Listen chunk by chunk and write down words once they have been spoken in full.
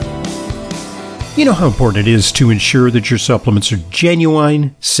You know how important it is to ensure that your supplements are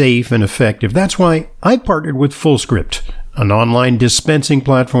genuine, safe, and effective. That's why I partnered with FullScript, an online dispensing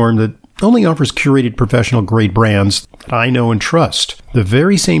platform that only offers curated professional-grade brands that I know and trust. The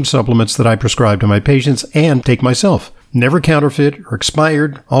very same supplements that I prescribe to my patients and take myself. Never counterfeit or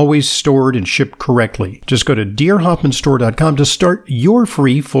expired, always stored and shipped correctly. Just go to drhoffmanstore.com to start your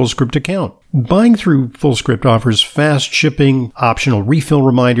free FullScript account. Buying through FullScript offers fast shipping, optional refill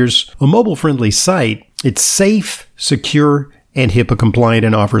reminders, a mobile-friendly site. It's safe, secure, and HIPAA compliant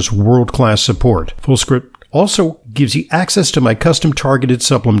and offers world-class support. FullScript also gives you access to my custom targeted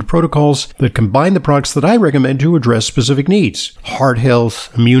supplement protocols that combine the products that I recommend to address specific needs. Heart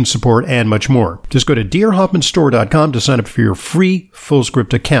health, immune support, and much more. Just go to drhoffmanstore.com to sign up for your free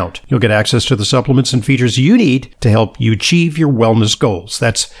FullScript account. You'll get access to the supplements and features you need to help you achieve your wellness goals.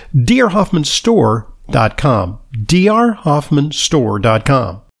 That's drhoffmanstore.com.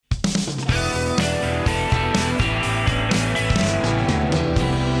 drhoffmanstore.com.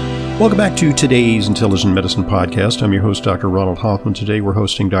 Welcome back to today's Intelligent Medicine Podcast. I'm your host, Dr. Ronald Hoffman. Today we're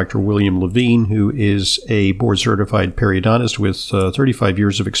hosting Dr. William Levine, who is a board-certified periodontist with 35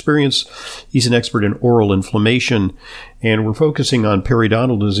 years of experience. He's an expert in oral inflammation, and we're focusing on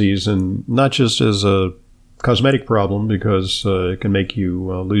periodontal disease, and not just as a cosmetic problem because it can make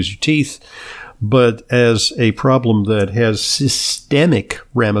you lose your teeth, but as a problem that has systemic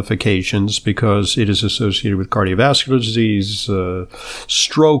ramifications because it is associated with cardiovascular disease,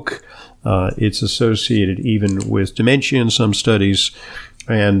 stroke. It's associated even with dementia in some studies,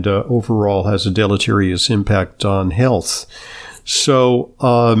 and overall has a deleterious impact on health. So,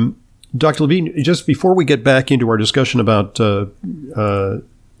 Dr. Levine, just before we get back into our discussion about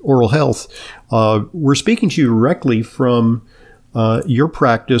oral health, we're speaking to you directly from your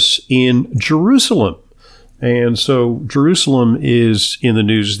practice in Jerusalem. And so Jerusalem is in the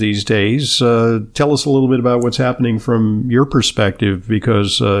news these days. Tell us a little bit about what's happening from your perspective,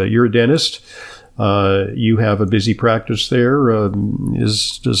 because you're a dentist. You have a busy practice there.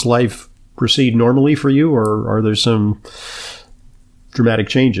 Does life proceed normally for you, or are there some dramatic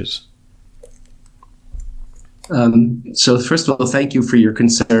changes? So first of all, thank you for your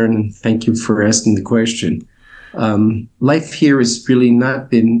concern, and thank you for asking the question. Life here has really not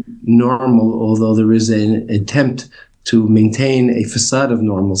been normal, although there is an attempt to maintain a facade of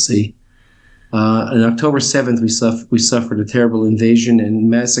normalcy. On October 7th, we suffered a terrible invasion and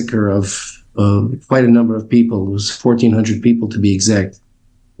massacre of quite a number of people. It was 1,400 people to be exact.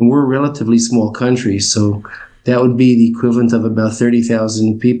 And we're a relatively small country, so that would be the equivalent of about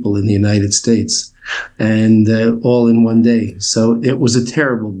 30,000 people in the United States, and all in one day. So it was a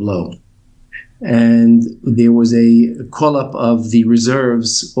terrible blow. And there was a call-up of the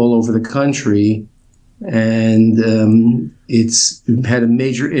reserves all over the country, and it's had a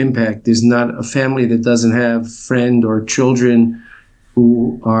major impact. There's not a family that doesn't have friend or children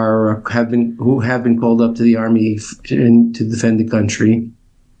who have been called up to the army to defend the country.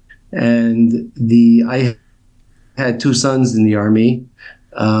 And I had two sons in the army.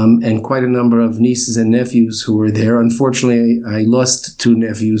 And quite a number of nieces and nephews who were there. Unfortunately, I lost two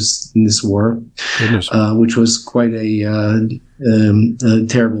nephews in this war, which was quite a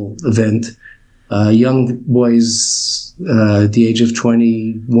terrible event. Young boys at the age of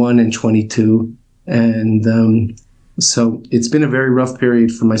 21 and 22. And so it's been a very rough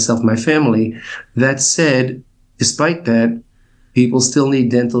period for myself and my family. That said, despite that, people still need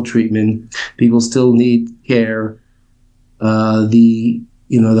dental treatment. People still need care. The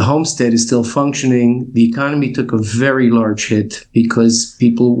homestead is still functioning. The economy took a very large hit because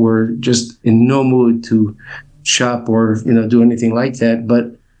people were just in no mood to shop or, do anything like that.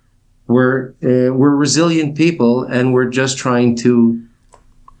 But we're resilient people, and we're just trying to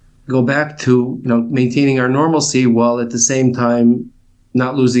go back to, maintaining our normalcy while at the same time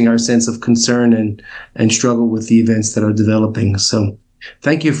not losing our sense of concern and struggle with the events that are developing. So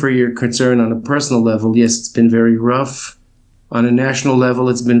thank you for your concern on a personal level. Yes, it's been very rough. On a national level,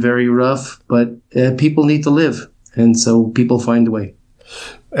 it's been very rough, but people need to live, and so people find a way.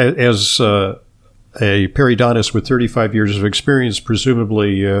 As a periodontist with 35 years of experience,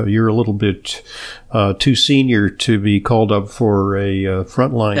 presumably you're a little bit too senior to be called up for a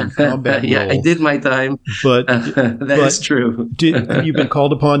frontline combat Yeah, role. I did my time, but is true. Have you been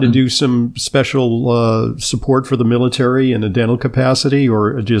called upon to do some special support for the military in a dental capacity,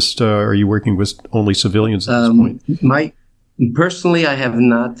 or just are you working with only civilians at this point? Personally, I have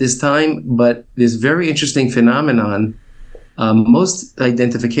not this time, but this very interesting phenomenon, most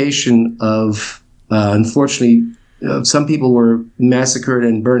identification of, unfortunately, some people were massacred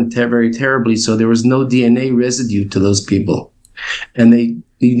and burned very terribly, so there was no DNA residue to those people. And they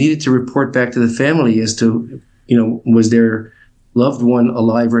you needed to report back to the family as to, was their loved one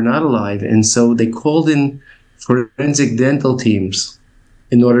alive or not alive. And so they called in forensic dental teams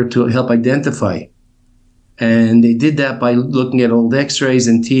in order to help identify. And they did that by looking at old x-rays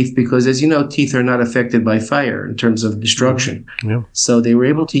and teeth, because as you know, teeth are not affected by fire in terms of destruction. Yeah. So they were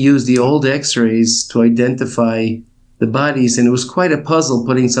able to use the old x-rays to identify the bodies. And it was quite a puzzle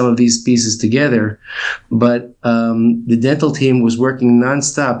putting some of these pieces together. But the dental team was working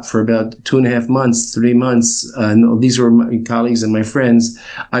nonstop for about 2.5 months, 3 months. And these were my colleagues and my friends.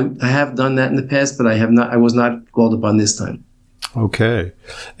 I have done that in the past, but I was not called upon this time. Okay.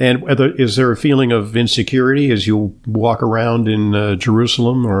 And is there a feeling of insecurity as you walk around in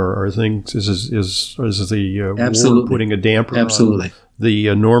Jerusalem, or are things, is the war putting a damper on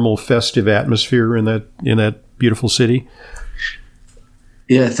the normal festive atmosphere in that beautiful city?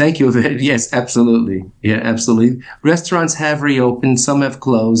 Yeah, thank you. Yes, absolutely. Yeah, absolutely. Restaurants have reopened. Some have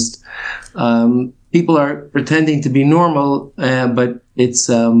closed. People are pretending to be normal, but there's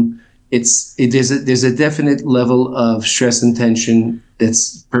a definite level of stress and tension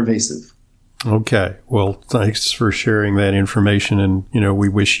that's pervasive. Okay. Well, thanks for sharing that information. And, we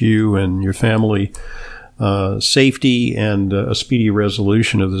wish you and your family safety and a speedy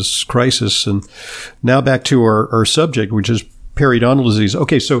resolution of this crisis. And now back to our subject, which is periodontal disease.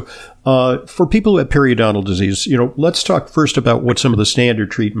 Okay, so for people who have periodontal disease, let's talk first about what some of the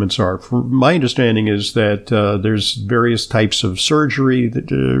standard treatments are. My understanding is that there's various types of surgery that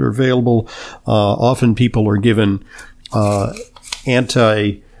are available. Often people are given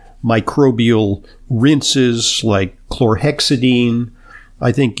antimicrobial rinses like chlorhexidine.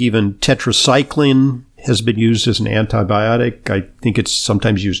 I think even tetracycline has been used as an antibiotic. I think it's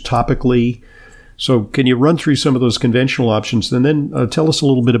sometimes used topically. So can you run through some of those conventional options, and then tell us a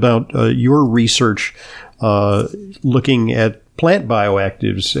little bit about your research looking at plant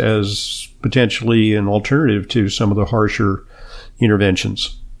bioactives as potentially an alternative to some of the harsher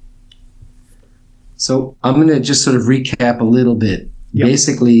interventions? So I'm going to just sort of recap a little bit. Yep.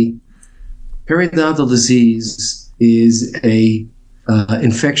 Basically, periodontal disease is a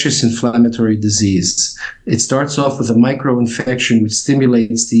infectious inflammatory disease. It starts off with a microinfection which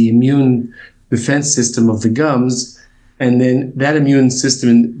stimulates the immune defense system of the gums, and then that immune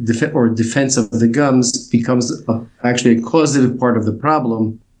system or defense of the gums becomes actually a causative part of the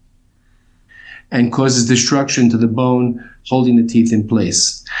problem and causes destruction to the bone holding the teeth in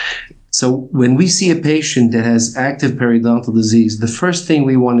place. So when we see a patient that has active periodontal disease, the first thing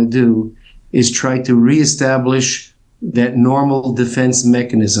we want to do is try to reestablish that normal defense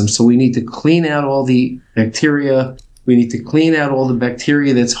mechanism. So we need to clean out all the bacteria. We need to clean out all the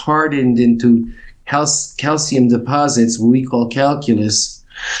bacteria that's hardened into calcium deposits, what we call calculus,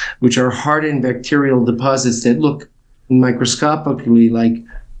 which are hardened bacterial deposits that look microscopically like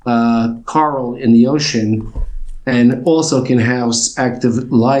coral in the ocean, and also can house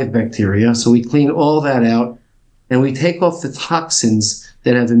active live bacteria. So we clean all that out, and we take off the toxins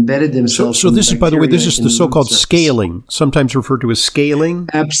that have embedded themselves. So this is, by the way, this is the so-called scaling, sometimes referred to as scaling?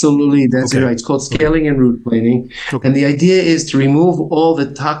 Absolutely, that's right. It's called scaling and root planing. Okay. And the idea is to remove all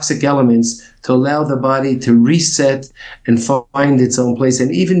the toxic elements to allow the body to reset and find its own place,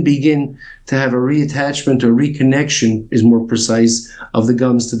 and even begin to have a reattachment or reconnection, is more precise, of the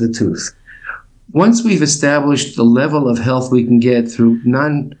gums to the tooth. Once we've established the level of health we can get through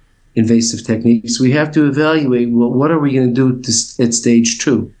non-invasive techniques, we have to evaluate, well, what are we going to do at stage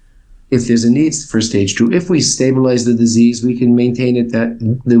 2? If there's a need for stage 2. If we stabilize the disease, we can maintain it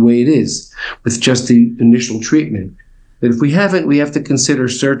the way it is with just the initial treatment. But if we haven't, we have to consider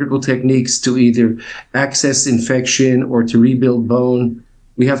surgical techniques to either access infection or to rebuild bone.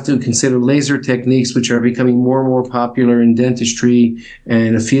 We have to consider laser techniques, which are becoming more and more popular in dentistry,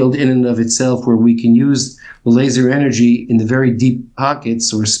 and a field in and of itself where we can use the laser energy in the very deep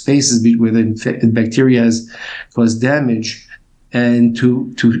pockets or spaces where the bacteria has caused damage, and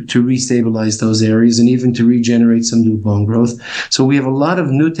to restabilize those areas and even to regenerate some new bone growth. So we have a lot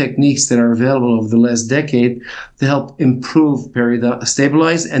of new techniques that are available over the last decade to help improve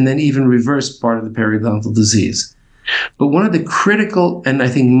stabilize and then even reverse part of the periodontal disease. But one of the critical, and I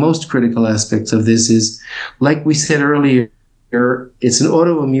think most critical aspects of this is, like we said earlier, it's an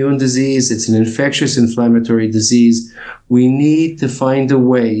autoimmune disease, it's an infectious inflammatory disease. We need to find a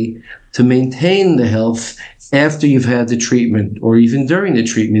way to maintain the health after you've had the treatment or even during the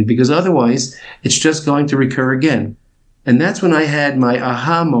treatment, because otherwise it's just going to recur again. And that's when I had my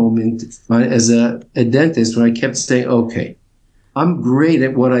aha moment as a dentist, when I kept saying, okay, I'm great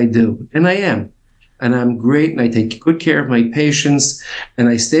at what I do, and I am. And I'm great, and I take good care of my patients, and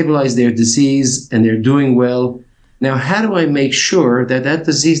I stabilize their disease, and they're doing well. Now, how do I make sure that that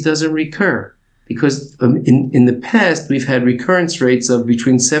disease doesn't recur? Because in the past, we've had recurrence rates of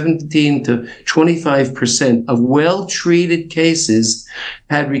between 17 to 25% of well-treated cases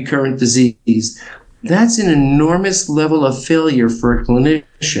had recurrent disease. That's an enormous level of failure for a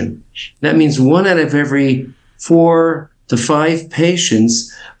clinician. That means 1 out of every 4 to 5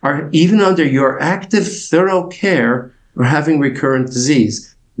 patients are, even under your active, thorough care, are having recurrent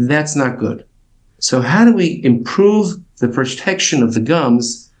disease. That's not good. So how do we improve the protection of the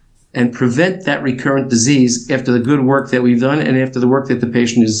gums and prevent that recurrent disease after the good work that we've done and after the work that the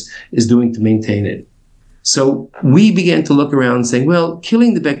patient is doing to maintain it? So we began to look around saying, well,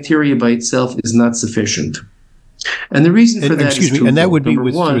 killing the bacteria by itself is not sufficient. And the reason for that is twofold. And that would be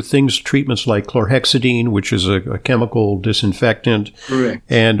with One, treatments like chlorhexidine, which is a chemical disinfectant,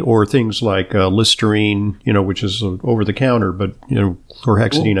 correct, or things like Listerine, which is over the counter, but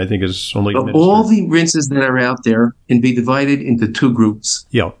chlorhexidine I think is only administered. All the rinses that are out there can be divided into 2 groups.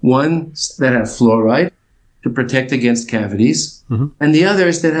 Yeah, one that have fluoride to protect against cavities, and the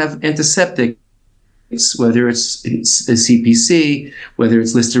others that have antiseptic, whether it's a CPC, whether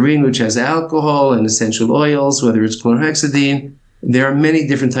it's Listerine, which has alcohol and essential oils, whether it's chlorhexidine. There are many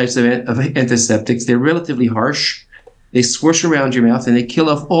different types of antiseptics. They're relatively harsh. They swoosh around your mouth and they kill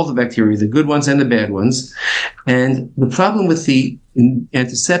off all the bacteria, the good ones and the bad ones. And the problem with the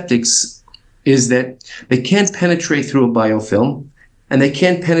antiseptics is that they can't penetrate through a biofilm, and they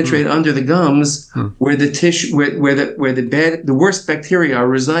can't penetrate under the gums where the tissue, where the worst bacteria are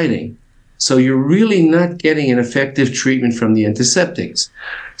residing. So you're really not getting an effective treatment from the antiseptics.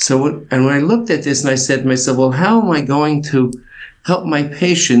 And when I looked at this and I said to myself, well, how am I going to help my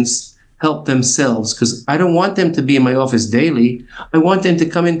patients help themselves? Because I don't want them to be in my office daily. I want them to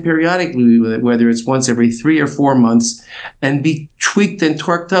come in periodically, whether it's once every 3 or 4 months, and be tweaked and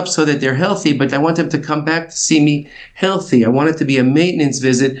twerked up so that they're healthy. But I want them to come back to see me healthy. I want it to be a maintenance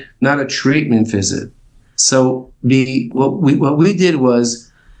visit, not a treatment visit. So what we did was,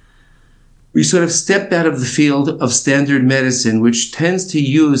 we sort of stepped out of the field of standard medicine, which tends to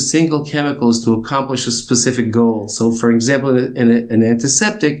use single chemicals to accomplish a specific goal. So, for example, an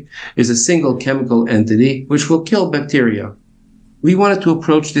antiseptic is a single chemical entity which will kill bacteria. We wanted to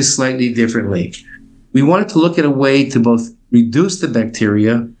approach this slightly differently. We wanted to look at a way to both reduce the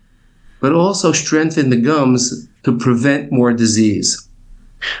bacteria, but also strengthen the gums to prevent more disease.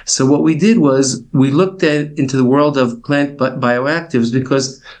 So what we did was we looked into the world of plant bioactives,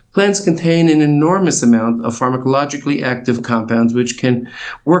 because plants contain an enormous amount of pharmacologically active compounds which can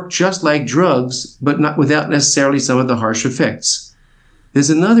work just like drugs, but not without necessarily some of the harsh effects. There's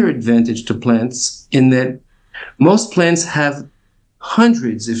another advantage to plants in that most plants have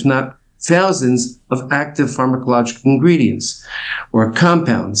hundreds, if not thousands, of active pharmacological ingredients or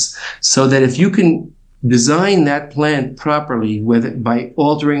compounds, so that if you can design that plant properly, whether by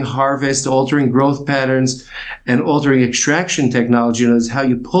altering harvest, altering growth patterns, and altering extraction technology, that's how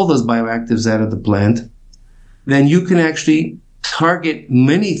you pull those bioactives out of the plant, then you can actually target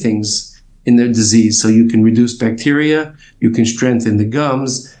many things in the disease. So you can reduce bacteria, you can strengthen the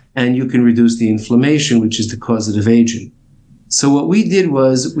gums, and you can reduce the inflammation, which is the causative agent. So what we did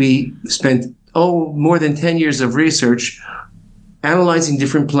was we spent, more than 10 years of research analyzing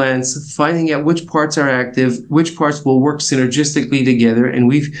different plants, finding out which parts are active, which parts will work synergistically together, and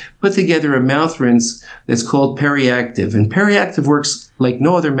we've put together a mouth rinse that's called Periactive. And Periactive works like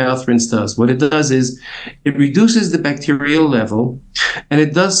no other mouth rinse does. What it does is it reduces the bacterial level, and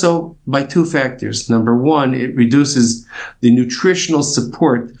it does so by 2 factors. Number 1, it reduces the nutritional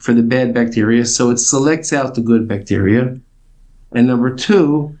support for the bad bacteria, so it selects out the good bacteria. And number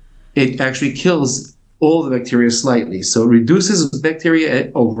 2, it actually kills all the bacteria slightly. So it reduces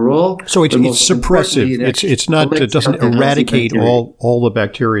bacteria overall. So it's suppressive. It doesn't eradicate all the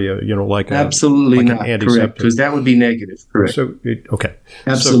bacteria, like absolutely not. An correct, because that would be negative. Correct. Okay.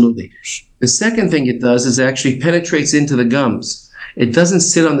 Absolutely. The second thing it does is actually penetrates into the gums. It doesn't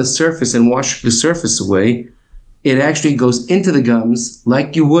sit on the surface and wash the surface away. It actually goes into the gums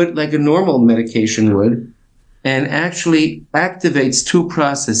like a normal medication would, and actually activates 2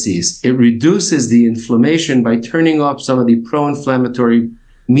 processes. It reduces the inflammation by turning off some of the pro-inflammatory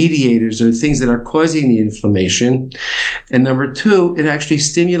mediators or things that are causing the inflammation. And number 2, it actually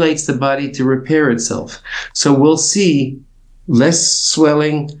stimulates the body to repair itself. So we'll see less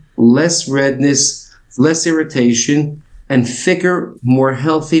swelling, less redness, less irritation, and thicker, more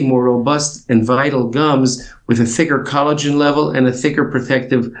healthy, more robust, and vital gums with a thicker collagen level and a thicker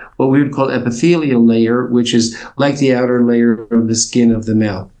protective, what we would call epithelial layer, which is like the outer layer of the skin of the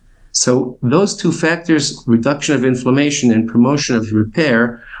mouth. So those 2 factors, reduction of inflammation and promotion of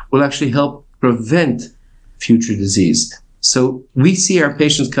repair, will actually help prevent future disease. So we see our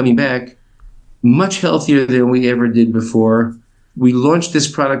patients coming back much healthier than we ever did before. We launched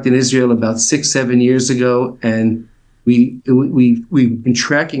this product in Israel about 6-7 years ago, and we've been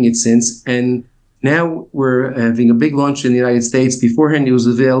tracking it since. And now we're having a big launch in the United States. Beforehand, it was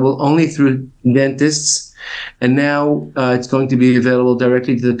available only through dentists, and now it's going to be available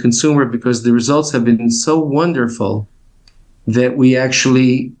directly to the consumer because the results have been so wonderful that we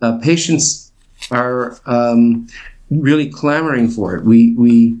actually patients are really clamoring for it.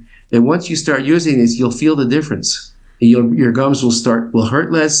 And once you start using this, you'll feel the difference. Your gums will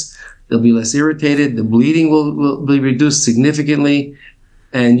hurt less. They'll be less irritated. The bleeding will be reduced significantly,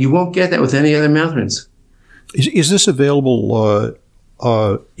 and you won't get that with any other mouth rinse. Is this available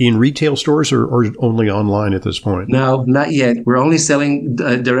in retail stores or only online at this point? No, not yet. We're only selling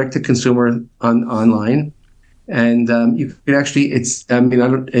direct to consumer online. And you can actually, it's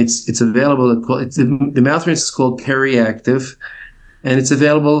available. The mouth rinse is called Periactive, and it's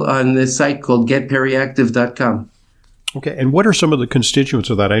available on the site called getperiactive.com. Okay, and what are some of the constituents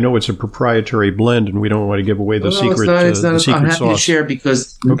of that? I know it's a proprietary blend, and we don't want to give away the secret. It's not. The secret I'm happy sauce. to share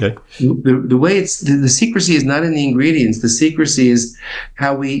because okay, the way the secrecy is not in the ingredients. The secrecy is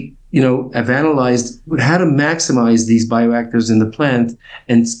how we have analyzed how to maximize these bioactives in the plant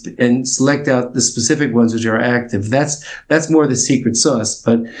and select out the specific ones which are active. That's more the secret sauce.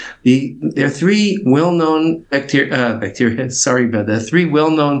 But there are three well-known three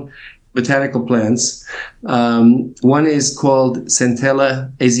well-known botanical plants. One is called Centella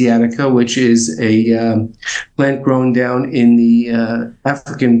asiatica, which is a plant grown down in the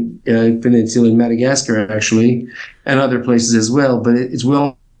African peninsula in Madagascar, actually, and other places as well. But it's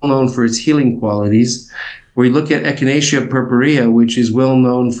well known for its healing qualities. We look at Echinacea purpurea, which is well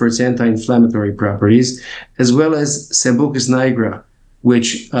known for its anti-inflammatory properties, as well as Sambucus nigra,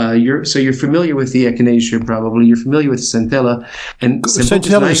 which you're familiar with the Echinacea probably. You're familiar with Centella, and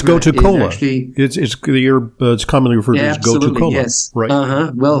Centella is gotu-kola. It's the herb. It's commonly referred to as gotu-kola. Yes. Right.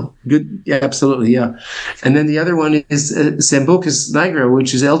 Well, good. Yeah, absolutely. Yeah. And then the other one is Sambucus nigra,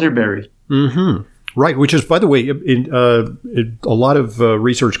 which is elderberry. Mm-hmm. Right, which is, by the way, a lot of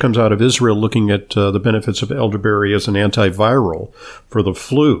research comes out of Israel looking at the benefits of elderberry as an antiviral for the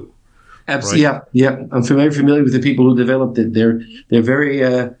flu. Absolutely, right? Yeah. I'm very familiar with the people who developed it. They're very.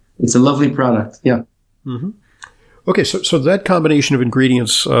 It's a lovely product. Yeah. Mm-hmm. Okay, so that combination of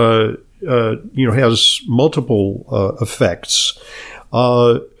ingredients, has multiple effects.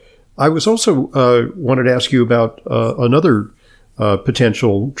 I was also wanted to ask you about another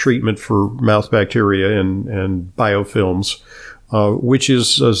potential treatment for mouth bacteria and biofilms, which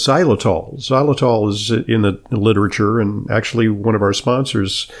is xylitol. Xylitol is in the literature, and actually one of our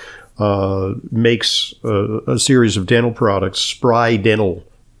sponsors makes a series of dental products, spry dental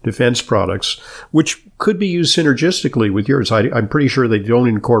defense products, which could be used synergistically with yours. I'm pretty sure they don't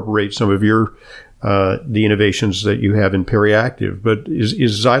incorporate some of your the innovations that you have in Periactive, but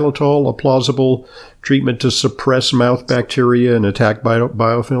is xylitol a plausible treatment to suppress mouth bacteria and attack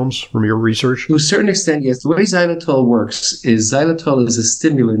biofilms from your research? To a certain extent, yes. The way xylitol works is xylitol is a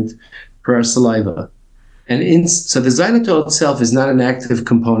stimulant for our saliva. And so the xylitol itself is not an active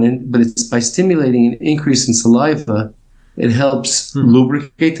component, but it's by stimulating an increase in saliva, it helps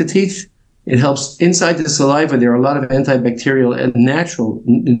lubricate the teeth. It helps inside the saliva. There are a lot of antibacterial and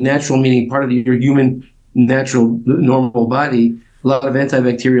natural meaning part of your human natural normal body, a lot of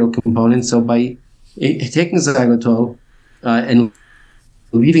antibacterial components. So by taking xylitol and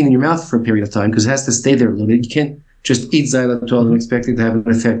leaving it in your mouth for a period of time, because it has to stay there a little bit. You can't just eat xylitol and expect it to have an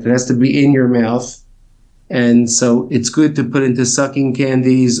effect. It has to be in your mouth. And so it's good to put into sucking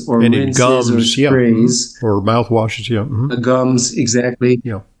candies or rinses gums, or sprays. Yeah. Or mouthwashes, yeah. Mm-hmm. Gums, exactly.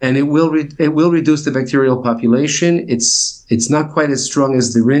 Yeah. And it will reduce the bacterial population. It's not quite as strong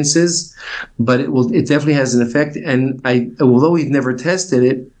as the rinses, but it definitely has an effect. And although we've never tested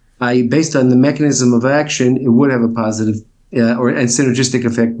it, based on the mechanism of action, it would have a positive and synergistic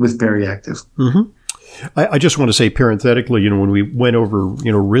effect with Periactive. Mm-hmm. I just want to say parenthetically, when we went over,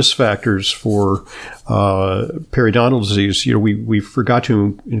 risk factors for periodontal disease, we forgot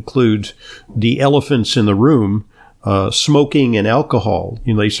to include the elephants in the room, smoking and alcohol.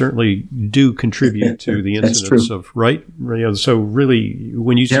 They certainly do contribute to the incidence of, right? So really,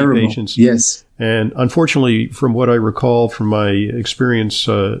 when you see patients, yes. And unfortunately, from what I recall from my experience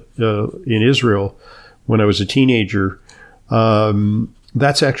in Israel when I was a teenager,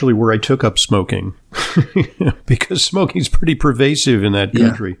 that's actually where I took up smoking because smoking is pretty pervasive in that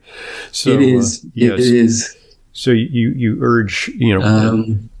country. Yeah. So it is. Yes. It is. So you urge,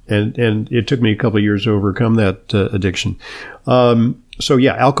 and it took me a couple of years to overcome that addiction.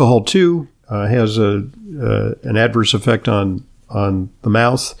 Alcohol too. has an adverse effect on the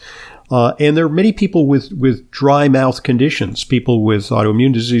mouth. And there are many people with dry mouth conditions, people with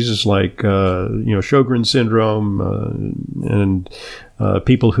autoimmune diseases like Sjogren's syndrome, and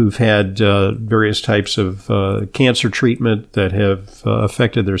people who've had various types of cancer treatment that have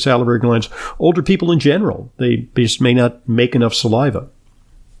affected their salivary glands. Older people in general, they just may not make enough saliva.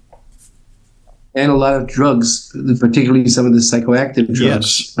 And a lot of drugs, particularly some of the psychoactive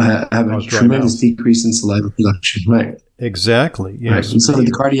drugs, have a tremendous decrease in saliva production. Right. Exactly. Yes. Right. And some of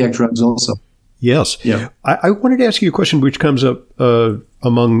the cardiac drugs also. Yes. Yeah. I wanted to ask you a question which comes up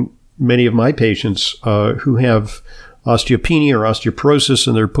among many of my patients who have osteopenia or osteoporosis,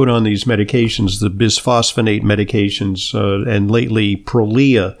 and they're put on these medications, the bisphosphonate medications, and lately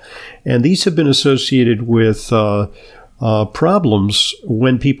Prolia. And these have been associated with problems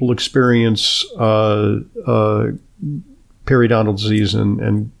when people experience periodontal disease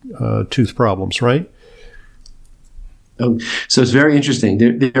and tooth problems, right? So it's very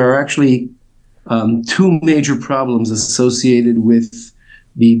interesting. There are actually two major problems associated with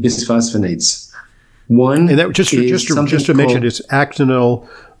the bisphosphonates. One, and that just to mention, it's Actonel,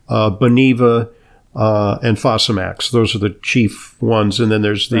 Boniva, and Fosamax. Those are the chief ones, and then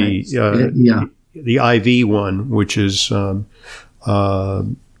there's the IV one, which is the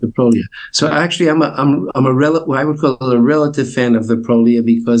Prolia. So actually, I would call it a relative fan of the Prolia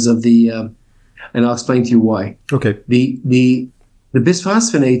because of the. And I'll explain to you why. Okay. The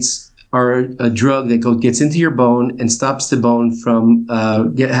bisphosphonates are a drug that gets into your bone and stops the bone from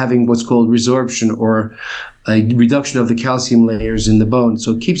having what's called resorption, or a reduction of the calcium layers in the bone.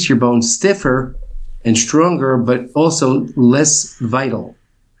 So it keeps your bone stiffer and stronger, but also less vital.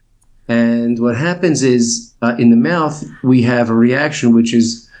 And what happens is in the mouth, we have a reaction which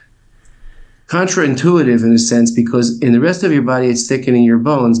is contraintuitive in a sense, because in the rest of your body it's thickening your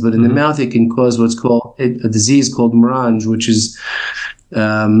bones, but in the mouth it can cause what's called a disease called merange, which is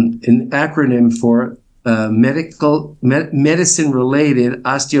an acronym for medicine-related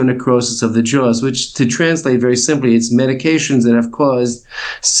osteonecrosis of the jaws, which, to translate very simply, it's medications that have caused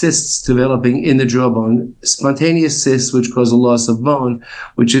cysts developing in the jawbone, spontaneous cysts which cause a loss of bone,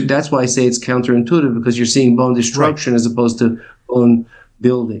 that's why I say it's counterintuitive, because you're seeing bone destruction as opposed to bone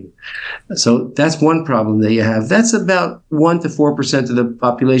building. So that's one problem that you have. That's about 1 to 4% of the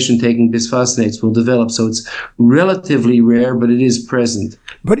population taking bisphosphonates will develop. So it's relatively rare, but it is present.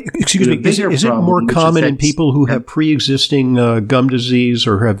 But excuse me, is it more common in people who have pre-existing gum disease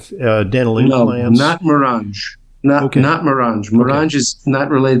or have dental implants? No, not merange. Not merange. Merange is not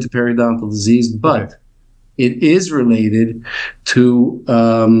related to periodontal disease, but it is related to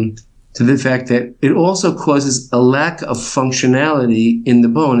the fact that it also causes a lack of functionality in the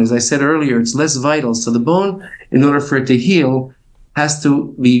bone. As I said earlier, it's less vital. So the bone, in order for it to heal, has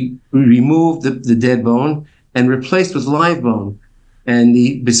to be removed, the dead bone, and replaced with live bone. And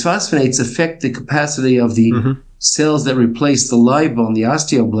the bisphosphonates affect the capacity of the cells that replace the live bone, the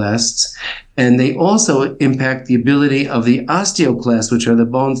osteoblasts, and they also impact the ability of the osteoclasts, which are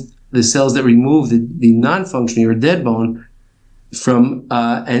the cells that remove the non-functioning or dead bone,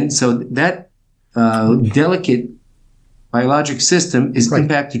 and so that delicate biologic system is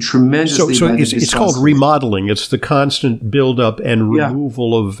impacted tremendously. So it's called remodeling. It's the constant buildup and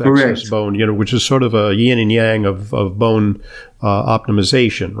removal of excess bone, which is sort of a yin and yang of bone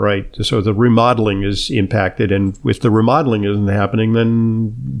optimization, right? So the remodeling is impacted, and if the remodeling isn't happening,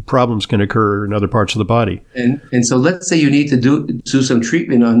 then problems can occur in other parts of the body. And so let's say you need to do some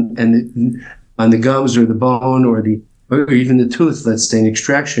treatment on the gums or the bone or even the tooth, let's say an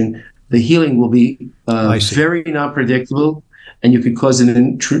extraction. The healing will be very non-predictable, and you could cause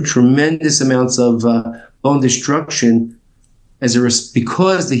tremendous amounts of bone destruction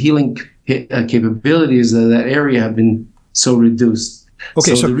because the healing capabilities of that area have been so reduced.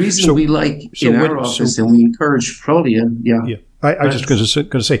 Okay, so the reason we in our office and we encourage Prolia, I was just going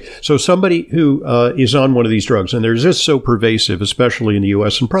to say, so somebody who is on one of these drugs, and they're just so pervasive, especially in the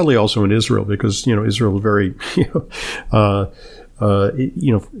U.S. and probably also in Israel, because Israel is very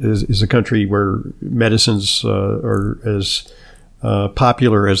is a country where medicines are as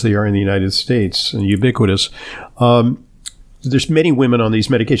popular as they are in the United States and ubiquitous. There's many women on these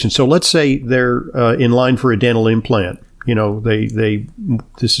medications. So let's say they're in line for a dental implant.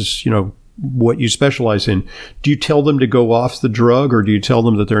 This is what you specialize in. Do you tell them to go off the drug, or do you tell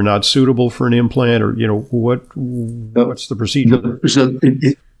them that they're not suitable for an implant, or what's the procedure? So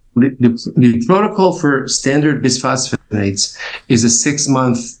the protocol for standard bisphosphonates is a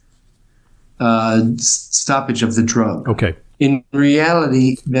 6-month stoppage of the drug. Okay. In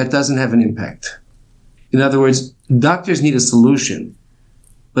reality, that doesn't have an impact. In other words, doctors need a solution.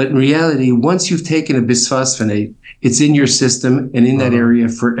 But in reality, once you've taken a bisphosphonate, it's in your system and in that area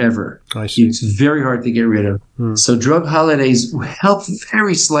forever. I see. It's very hard to get rid of. So drug holidays help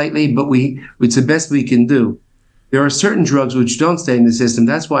very slightly, but it's the best we can do. There are certain drugs which don't stay in the system.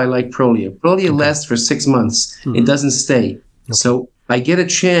 That's why I like Prolia. Prolia lasts for 6 months. It doesn't stay. So I get a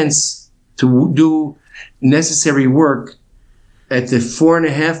chance to do necessary work at the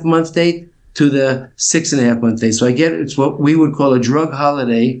 4.5 month date to the 6.5 month date. So it's what we would call a drug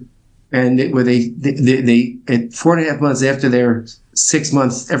holiday, and where they at 4.5 months after their 6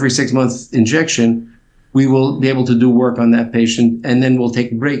 months, every 6 month injection, we will be able to do work on that patient, and then we'll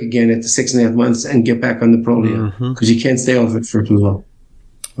take a break again at the 6.5 months and get back on the Prolia, because you can't stay off it for too long.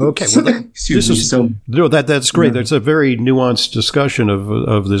 Okay, well, that's great. That's a very nuanced discussion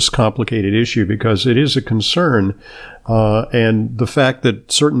of this complicated issue, because it is a concern, and the fact that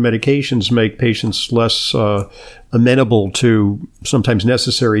certain medications make patients less amenable to sometimes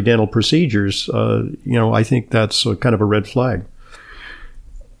necessary dental procedures. I think that's kind of a red flag.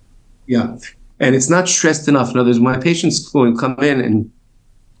 Yeah, and it's not stressed enough. In other words, my patients will come in and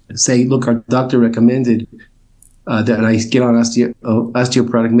say, "Look, our doctor recommended." That I get on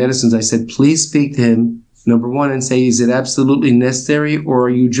osteoporotic medicines, I said, please speak to him, number one, and say, is it absolutely necessary, or are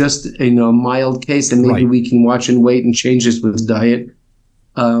you just a mild case, and maybe we can watch and wait and change this with diet?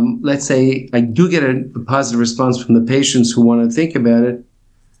 Let's say I do get a positive response from the patients who want to think about it.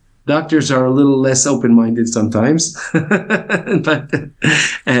 Doctors are a little less open-minded sometimes. And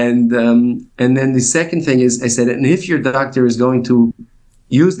then the second thing is, I said, and if your doctor is going to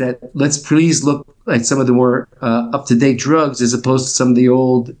use that, let's please look at some of the more up-to-date drugs as opposed to some of the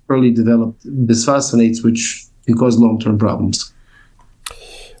old, early developed bisphosphonates, which can cause long-term problems.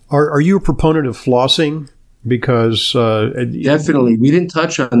 Are you a proponent of flossing? Because definitely, we didn't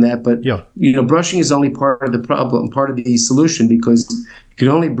touch on that, but brushing is only part of the problem, part of the solution, because you can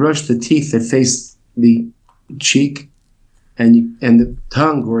only brush the teeth that face the cheek and the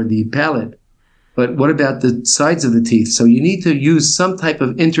tongue or the palate. But what about the sides of the teeth? So you need to use some type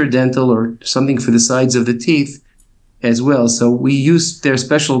of interdental or something for the sides of the teeth as well. So we use their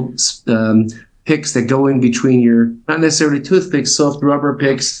special picks that go in between not necessarily toothpicks, soft rubber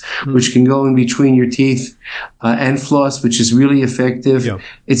picks, which can go in between your teeth, and floss, which is really effective. Yeah.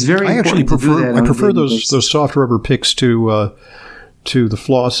 It's very important to do that. I prefer those soft rubber picks to the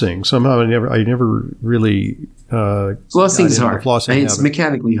flossing. Somehow I never really. Flossing's hard. It's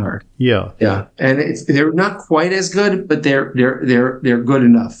mechanically hard. Yeah, and they're not quite as good, but they're good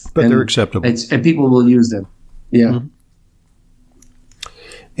enough. But they're acceptable, and people will use them. Yeah. Mm-hmm.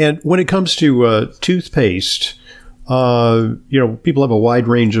 And when it comes to toothpaste, people have a wide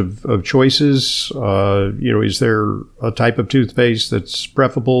range of choices. Is there a type of toothpaste that's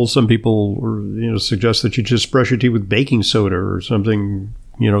preferable? Some people, suggest that you just brush your teeth with baking soda or something,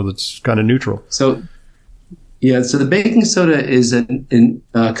 that's kind of neutral. So the baking soda is a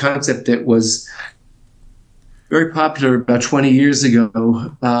concept that was very popular about 20 years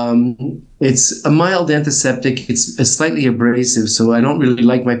ago. It's a mild antiseptic. It's slightly abrasive, so I don't really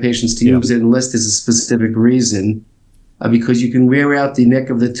like my patients to use it unless there's a specific reason, because you can wear out the neck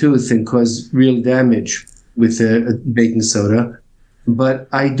of the tooth and cause real damage with a baking soda. But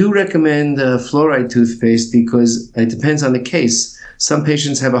I do recommend fluoride toothpaste because it depends on the case. Some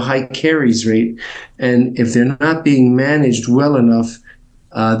patients have a high caries rate, and if they're not being managed well enough,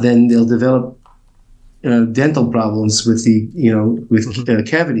 then they'll develop dental problems with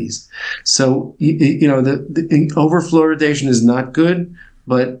cavities. So the overfluoridation is not good,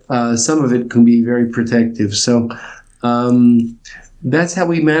 but some of it can be very protective. So that's how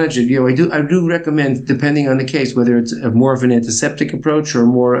we manage it. I do recommend, depending on the case, whether it's more of an antiseptic approach or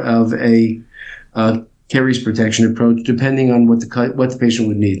more of a caries protection approach, depending on what the patient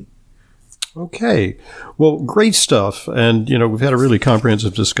would need. Okay. Well, great stuff. And, we've had a really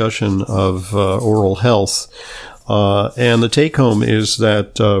comprehensive discussion of oral health. And the take home is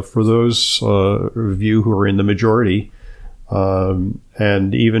that for those of you who are in the majority,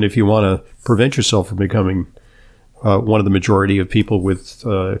 and even if you want to prevent yourself from becoming one of the majority of people with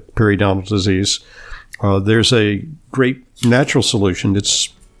periodontal disease, there's a great natural solution.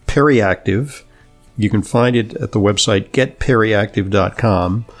 It's Periactive. You can find it at the website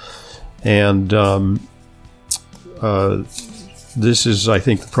getperiactive.com. And this is, I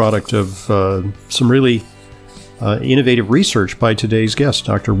think, the product of some really innovative research by today's guest,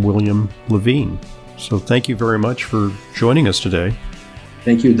 Dr. William Levine. So thank you very much for joining us today.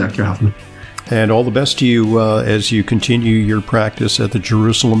 Thank you, Dr. Hoffman. And all the best to you as you continue your practice at the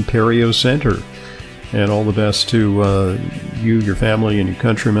Jerusalem Perio Center. And all the best to you, your family, and your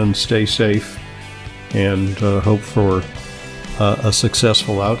countrymen. Stay safe and hope for a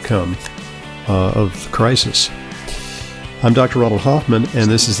successful outcome of the crisis. I'm Dr. Ronald Hoffman, and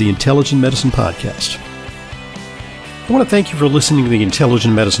this is the Intelligent Medicine Podcast. I want to thank you for listening to the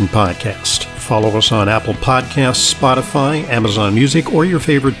Intelligent Medicine Podcast. Follow us on Apple Podcasts, Spotify, Amazon Music, or your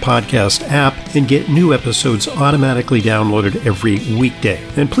favorite podcast app, and get new episodes automatically downloaded every weekday.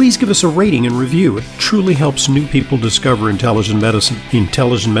 And please give us a rating and review. It truly helps new people discover intelligent medicine. The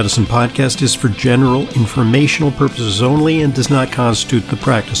Intelligent Medicine Podcast is for general informational purposes only and does not constitute the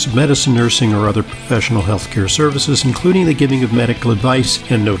practice of medicine, nursing, or other professional healthcare services, including the giving of medical advice,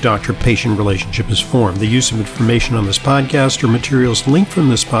 and no doctor-patient relationship is formed. The use of information on this podcast or materials linked from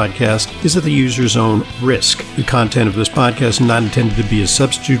this podcast is at the user's own risk. The content of this podcast is not intended to be a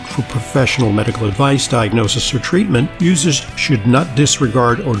substitute for professional medical advice, diagnosis, or treatment. Users should not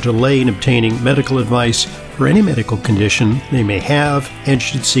disregard or delay in obtaining medical advice for any medical condition they may have and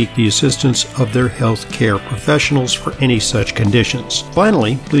should seek the assistance of their healthcare professionals for any such conditions.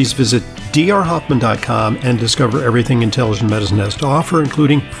 Finally, please visit drhoffman.com and discover everything intelligent medicine has to offer,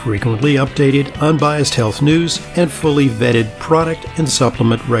 including frequently updated, unbiased health news and fully vetted product and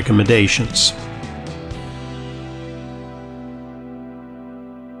supplement recommendations.